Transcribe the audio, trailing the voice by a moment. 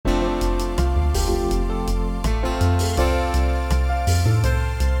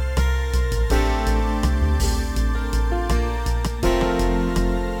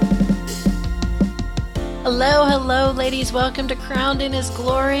Hello, hello, ladies. Welcome to Crowned in His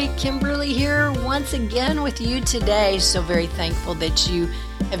Glory. Kimberly here once again with you today. So very thankful that you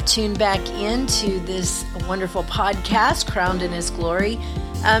have tuned back into this wonderful podcast, Crowned in His Glory.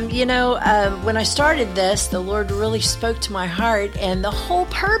 When I started this, the Lord really spoke to my heart, and the whole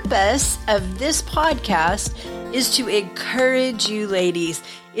purpose of this podcast is to encourage you, ladies.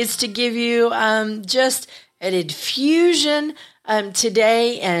 It's to give you just an infusion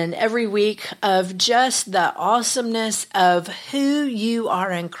today and every week of just the awesomeness of who you are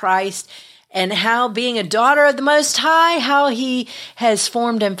in Christ and how being a daughter of the Most High, how He has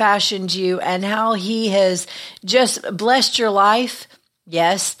formed and fashioned you and how He has just blessed your life.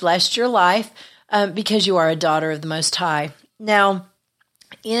 Yes, blessed your life because you are a daughter of the Most High. Now,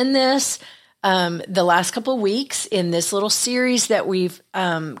 in this the last couple of weeks in this little series that we've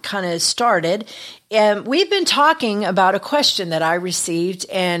kind of started, and we've been talking about a question that I received,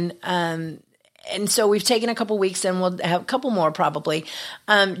 and so we've taken a couple weeks, and we'll have a couple more probably,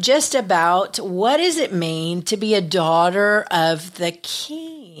 just about what does it mean to be a daughter of the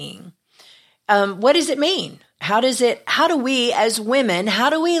King? What does it mean? How do we as women,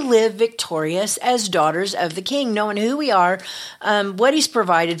 how do we live victorious as daughters of the King, knowing who we are, what He's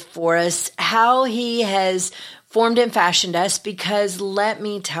provided for us, how He has formed and fashioned us? Because let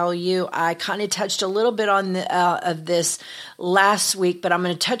me tell you, I kind of touched a little bit on of this last week, but I'm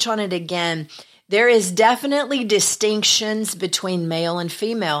going to touch on it again. There is definitely distinctions between male and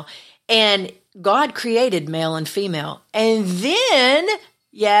female, and God created male and female. And then,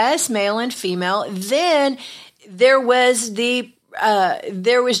 yes, male and female, then there was in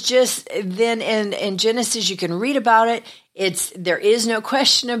Genesis, you can read about it. There is no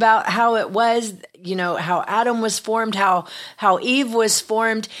question about how it was, how Adam was formed, how Eve was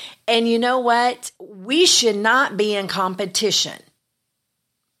formed. And you know what? We should not be in competition,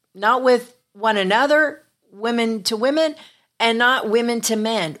 not with one another, women to women, and not women to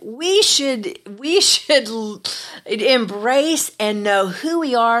men. We should embrace and know who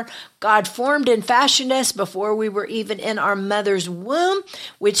we are. God formed and fashioned us before we were even in our mother's womb,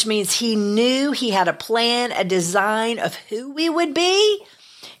 which means He knew, He had a plan, a design of who we would be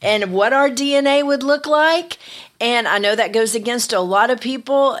and what our DNA would look like. And I know that goes against a lot of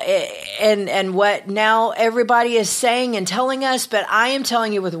people and what now everybody is saying and telling us, but I am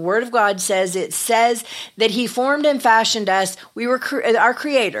telling you what the Word of God says. It says that He formed and fashioned us. We were our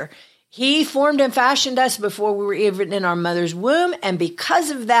Creator. He formed and fashioned us before we were even in our mother's womb. And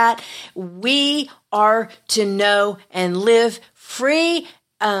because of that, we are to know and live free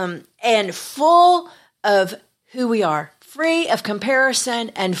and full of who we are, free of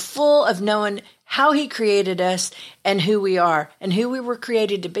comparison and full of knowing how He created us and who we are and who we were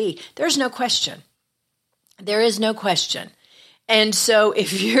created to be. There's no question. There is no question. And so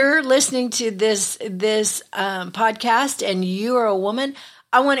if you're listening to this podcast and you are a woman,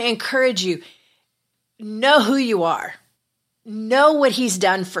 I want to encourage you, know who you are. Know what He's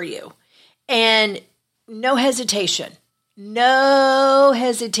done for you. And no hesitation. No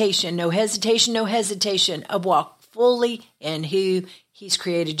hesitation. No hesitation. No hesitation of walk fully in who He's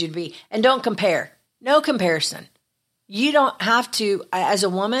created you to be. And don't compare. No comparison. You don't have to, as a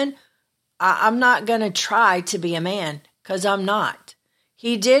woman, I'm not going to try to be a man because I'm not.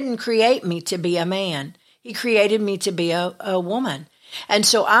 He didn't create me to be a man. He created me to be a woman. And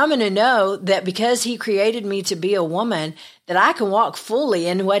so I'm going to know that because He created me to be a woman, that I can walk fully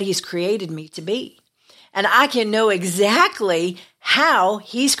in what He's created me to be. And I can know exactly how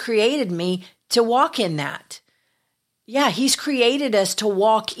He's created me to walk in that. Yeah, He's created us to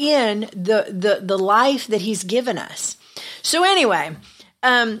walk in the life that He's given us. So anyway,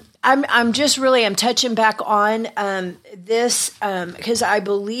 I'm touching back on this because I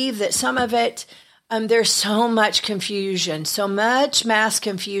believe that some of it, there's so much confusion, so much mass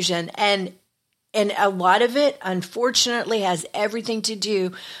confusion, and a lot of it, unfortunately, has everything to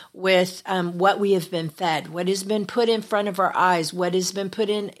do with what we have been fed, what has been put in front of our eyes, what has been put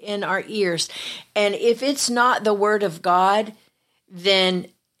in our ears. And if it's not the Word of God, then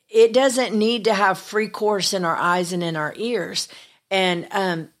it doesn't need to have free course in our eyes and in our ears.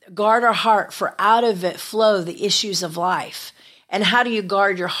 And guard our heart, for out of it flow the issues of life. And how do you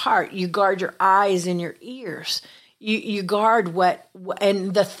guard your heart? You guard your eyes and your ears. You guard what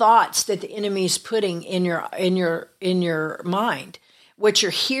and the thoughts that the enemy is putting in your mind, what you're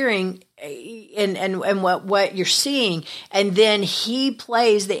hearing and what you're seeing, and then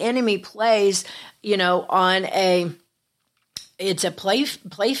the enemy plays, on it's a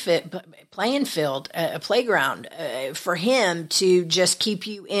playing field, a playground for him to just keep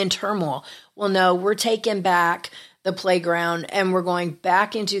you in turmoil. Well, no, we're taking back the playground and we're going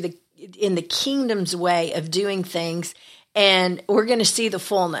back into in the kingdom's way of doing things, and we're going to see the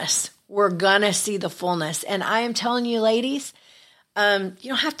fullness. We're going to see the fullness. And I am telling you, ladies, you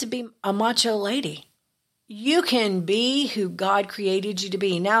don't have to be a macho lady. You can be who God created you to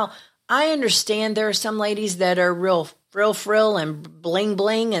be. Now, I understand there are some ladies that are real frill and bling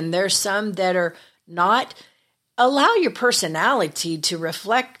bling, and there's some that are not. Allow your personality to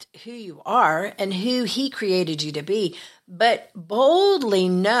reflect who you are and who He created you to be, but boldly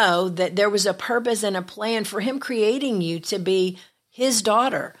know that there was a purpose and a plan for Him creating you to be His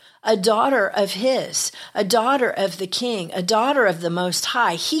daughter, a daughter of His, a daughter of the King, a daughter of the Most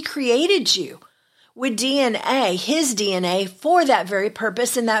High. He created you with DNA, His DNA, for that very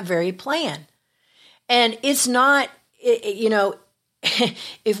purpose and that very plan. And it's not,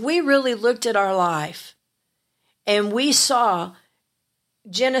 if we really looked at our life and we saw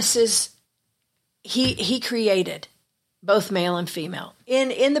Genesis, he created both male and female.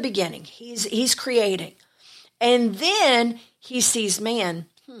 In the beginning, he's creating. And then he sees man,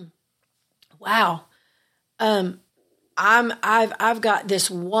 wow, I've got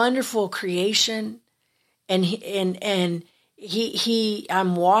this wonderful creation, and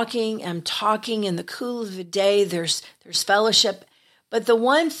I'm walking, I'm talking in the cool of the day. There's fellowship, but the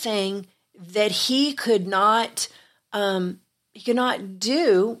one thing that he could not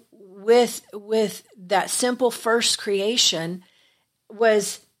do with that simple first creation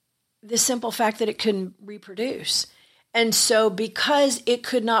was the simple fact that it couldn't reproduce. And so because it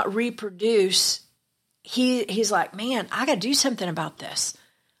could not reproduce, he's like, man, I got to do something about this.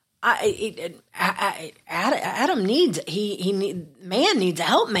 Adam needs, man needs a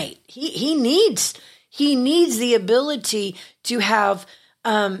helpmate. He needs the ability to have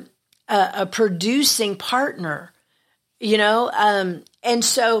a producing partner, and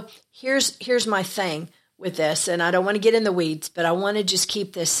so here's my thing with this, and I don't want to get in the weeds, but I want to just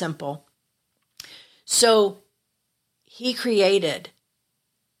keep this simple. So he created,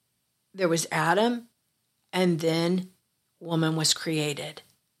 there was Adam, and then woman was created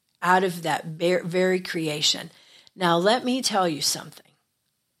out of that very creation. Now, let me tell you something.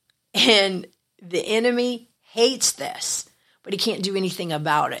 And the enemy hates this, but he can't do anything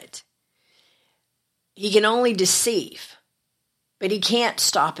about it. He can only deceive, but he can't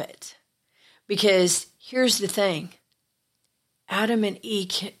stop it. Because here's the thing. Adam and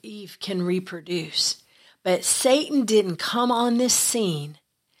Eve can reproduce, but Satan didn't come on this scene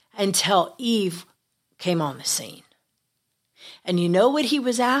until Eve came on the scene. And you know what he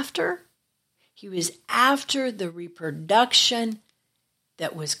was after? He was after the reproduction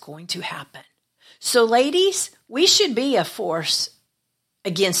that was going to happen. So ladies, we should be a force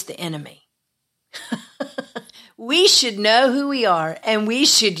against the enemy. We should know who we are, and we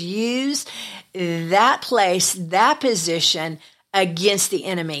should use that place, that position against the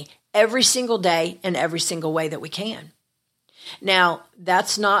enemy every single day in every single way that we can. Now,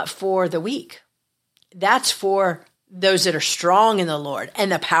 that's not for the weak. That's for those that are strong in the Lord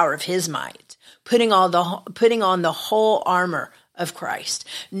and the power of His might, putting on the whole armor of Christ,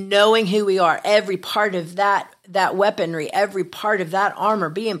 knowing who we are, every part of that weaponry, every part of that armor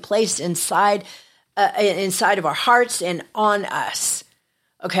being placed inside of our hearts and on us.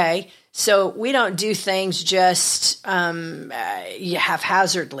 Okay, so we don't do things just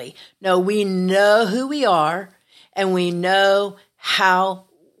haphazardly. No, we know who we are, and we know how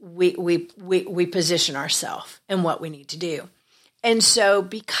we position ourselves and what we need to do. And so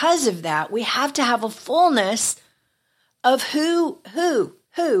because of that, we have to have a fullness of who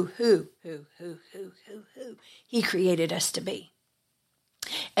He created us to be.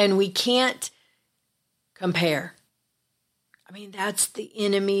 And we can't compare. I mean, that's the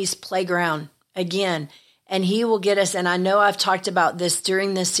enemy's playground again. And he will get us, and I know I've talked about this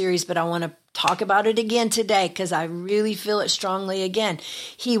during this series, but I want to talk about it again today because I really feel it strongly again.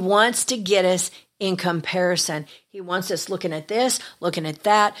 He wants to get us in comparison. He wants us looking at this, looking at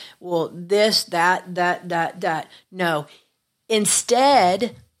that, well, this, that. No.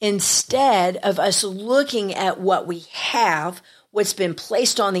 Instead of us looking at what we have, what's been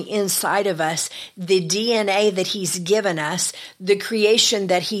placed on the inside of us, the DNA that He's given us, the creation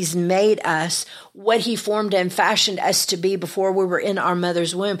that He's made us, what He formed and fashioned us to be before we were in our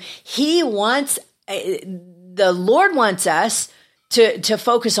mother's womb. The Lord wants us to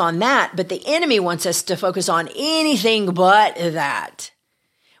focus on that, but the enemy wants us to focus on anything but that.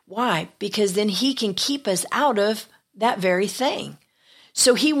 Why? Because then he can keep us out of that very thing.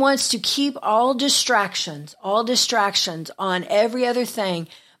 So he wants to keep all distractions on every other thing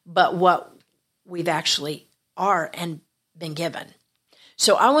but what we've actually are and been given.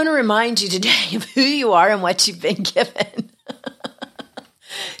 So I want to remind you today of who you are and what you've been given.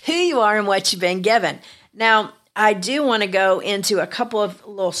 who you are and what you've been given. Now, I do want to go into a couple of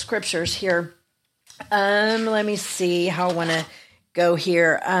little scriptures here. Let me see how I want to go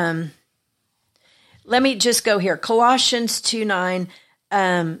here. Let me just go here. Colossians 2:9,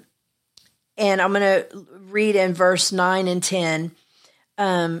 and I'm going to read in verse 9 and 10.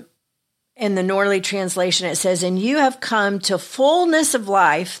 In the Norley translation, it says, "And you have come to fullness of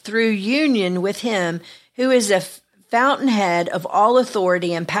life through union with him who is a fountainhead of all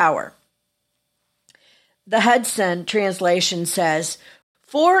authority and power." The Hudson translation says,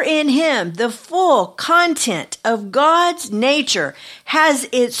 "For in him the full content of God's nature has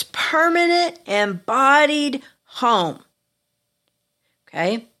its permanent embodied home."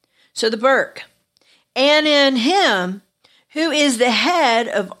 Okay, so the Burke. "And in him who is the head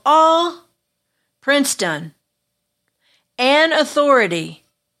of all princedom and authority,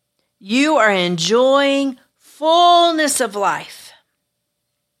 you are enjoying fullness of life."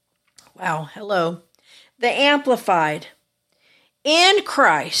 Wow, hello. The Amplified. "In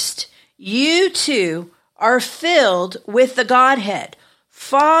Christ, you too are filled with the Godhead,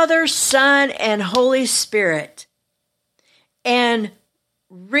 Father, Son, and Holy Spirit, and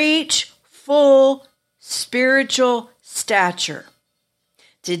reach full spiritual stature."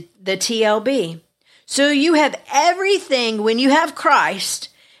 To the TLB. "So you have everything when you have Christ,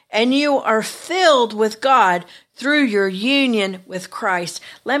 and you are filled with God through your union with Christ."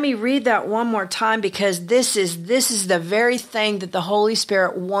 Let me read that one more time, because this is the very thing that the Holy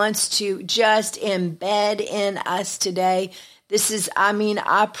Spirit wants to just embed in us today.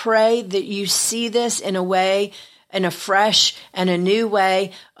 I pray that you see this in a way, in a fresh and a new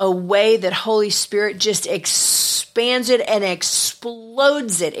way, a way that Holy Spirit just expands it and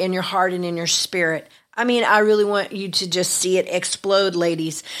explodes it in your heart and in your spirit. I really want you to just see it explode,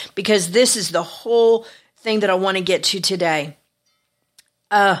 ladies, because this is the whole thing that I want to get to today.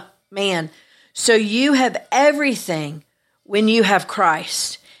 Man. So you have everything when you have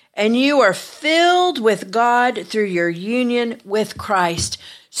Christ, and you are filled with God through your union with Christ.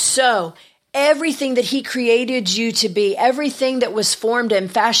 So everything that he created you to be, everything that was formed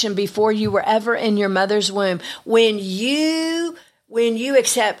and fashioned before you were ever in your mother's womb, when you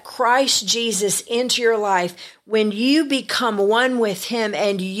accept Christ Jesus into your life, when you become one with him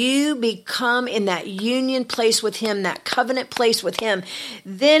and you become in that union place with him, that covenant place with him,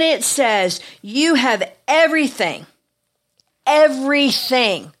 then it says you have everything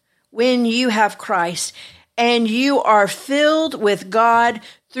when you have Christ, and you are filled with God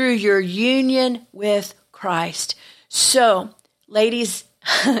through your union with Christ. So, ladies,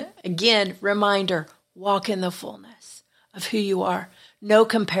 again, reminder, walk in the fullness of who you are. No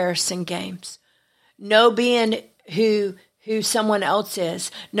comparison games. No being who someone else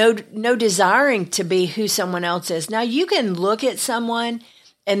is. No desiring to be who someone else is. Now, you can look at someone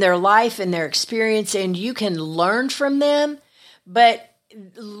and their life and their experience, and you can learn from them, but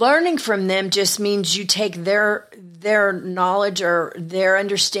learning from them just means you take their knowledge or their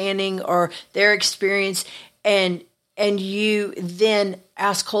understanding or their experience, and you then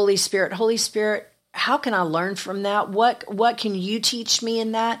ask Holy Spirit, how can I learn from that? What can you teach me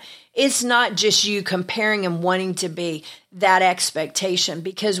in that? It's not just you comparing and wanting to be that expectation,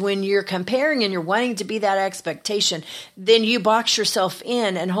 because when you're comparing and you're wanting to be that expectation, then you box yourself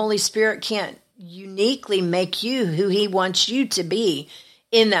in, and Holy Spirit can't uniquely make you who he wants you to be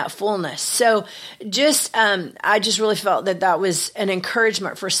in that fullness. So I just really felt that was an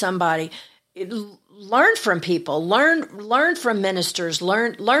encouragement for somebody. Learn from people, learn from ministers,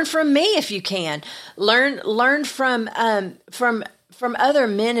 learn from me if you can, learn from other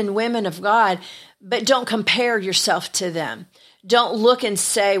men and women of God, but don't compare yourself to them. Don't look and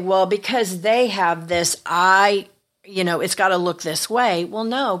say, well, because they have this, it's got to look this way. Well,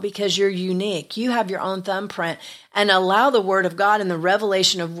 no, because you're unique. You have your own thumbprint, and allow the Word of God and the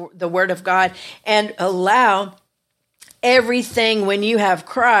revelation of the Word of God, and allow everything when you have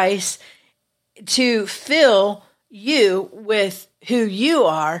Christ to fill you with who you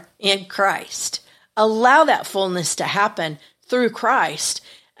are in Christ. Allow that fullness to happen through Christ,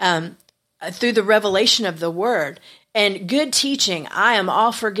 through the revelation of the Word. And good teaching, I am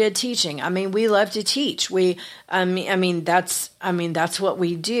all for good teaching. We love to teach. That's what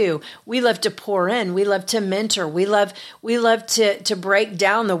we do. We love to pour in. We love to mentor. We love to break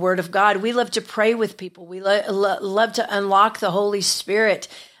down the Word of God. We love to pray with people. We love to unlock the Holy Spirit,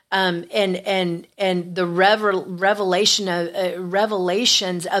 and the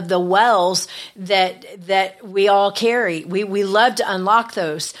revelations of the wells that we all carry. We love to unlock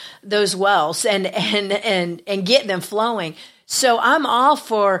those wells and get them flowing. So I'm all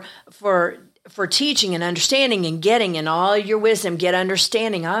for for teaching and understanding and getting in all your wisdom, get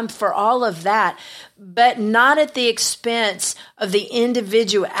understanding. I'm for all of that, but not at the expense of the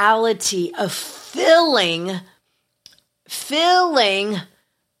individuality of filling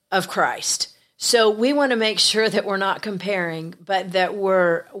of Christ. So we want to make sure that we're not comparing, but that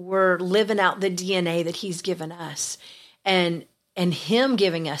we're living out the DNA that he's given us and him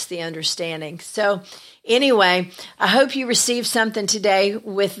giving us the understanding. So anyway, I hope you received something today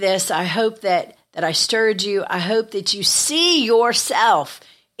with this. I hope that I stirred you. I hope that you see yourself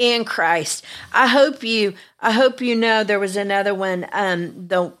in Christ. I hope you know there was another one.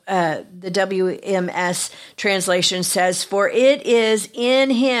 The WMS translation says, "For it is in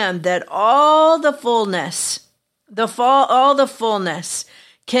him that all the fullness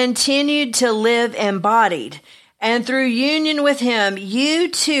continued to live embodied, and through union with him, you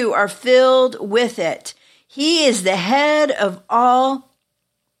too are filled with it. He is the head of all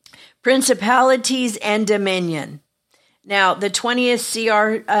principalities and dominion." Now, the 20th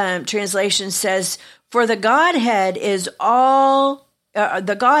CR translation says, "For the Godhead in all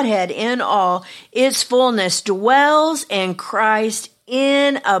its fullness dwells in Christ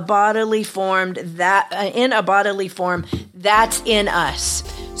in a bodily form. That's in us."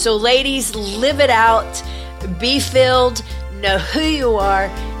 So, ladies, live it out, be filled, know who you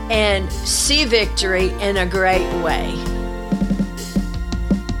are, and see victory in a great way.